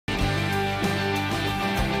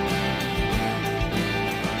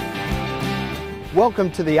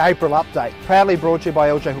Welcome to the April update, proudly brought to you by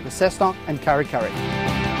LJ Hooker Cessnock and Kurri Kurri.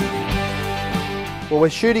 Well, we're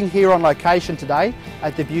shooting here on location today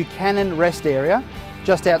at the Buchanan Rest Area,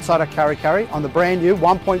 just outside of Kurri Kurri, on the brand new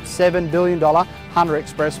 $1.7 billion Hunter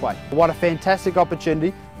Expressway. What a fantastic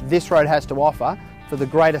opportunity this road has to offer for the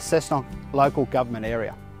greater Cessnock local government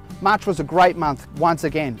area. March was a great month once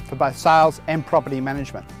again for both sales and property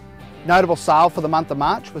management. Notable sale for the month of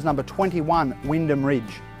March was number 21 Wyndham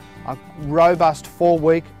Ridge. A robust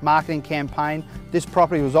 4-week marketing campaign. This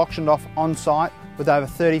property was auctioned off on site with over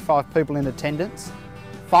 35 people in attendance.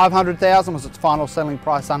 $500,000 was its final selling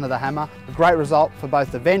price under the hammer, a great result for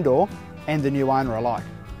both the vendor and the new owner alike.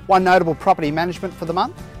 One notable property management for the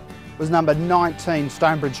month was number 19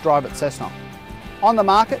 Stonebridge Drive at Cessnock. On the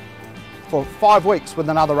market for 5 weeks with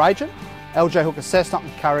another agent, LJ Hooker Cessnock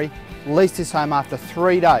and Kurri leased his home after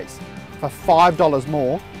 3 days for $5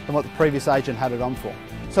 more than what the previous agent had it on for.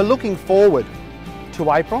 So looking forward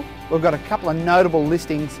to April, we've got a couple of notable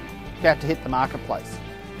listings about to hit the marketplace.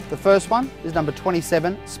 The first one is number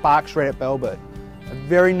 27 Sparks Red at Bellbird. A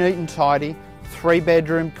very neat and tidy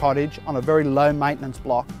 3-bedroom cottage on a very low maintenance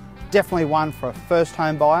block. Definitely one for a first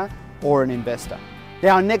home buyer or an investor.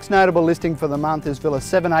 Now, our next notable listing for the month is Villa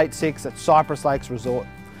 786 at Cypress Lakes Resort.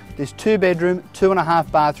 This 2-bedroom, 2.5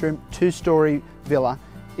 bathroom, 2-storey villa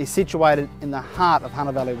is situated in the heart of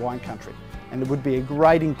Hunter Valley wine country, and it would be a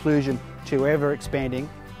great inclusion to your ever-expanding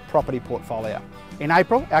property portfolio. In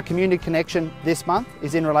April, our community connection this month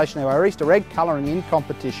is in relation to our Easter egg colouring in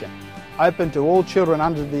competition, open to all children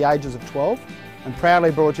under the ages of 12 and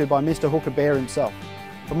proudly brought to you by Mr. Hooker Bear himself.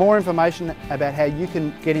 For more information about how you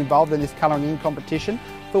can get involved in this colouring in competition,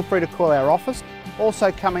 feel free to call our office.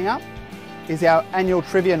 Also coming up is our annual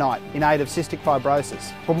trivia night in aid of cystic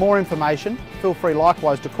fibrosis. For more information, feel free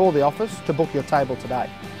likewise to call the office to book your table today.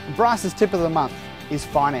 Bryce's tip of the month is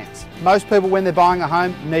finance. Most people, when they're buying a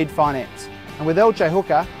home, need finance. And with LJ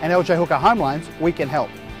Hooker and LJ Hooker Home Loans, we can help.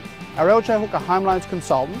 Our LJ Hooker Home Loans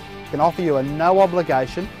consultant can offer you a no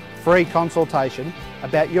obligation, free consultation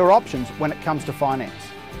about your options when it comes to finance.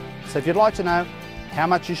 So if you'd like to know how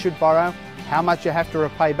much you should borrow, how much you have to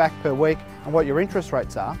repay back per week, and what your interest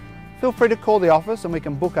rates are, feel free to call the office and we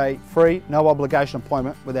can book a free, no obligation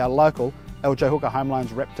appointment with our local LJ Hooker Home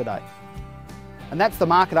Loans rep today. And that's the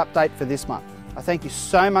market update for this month. I thank you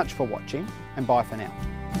so much for watching, and bye for now.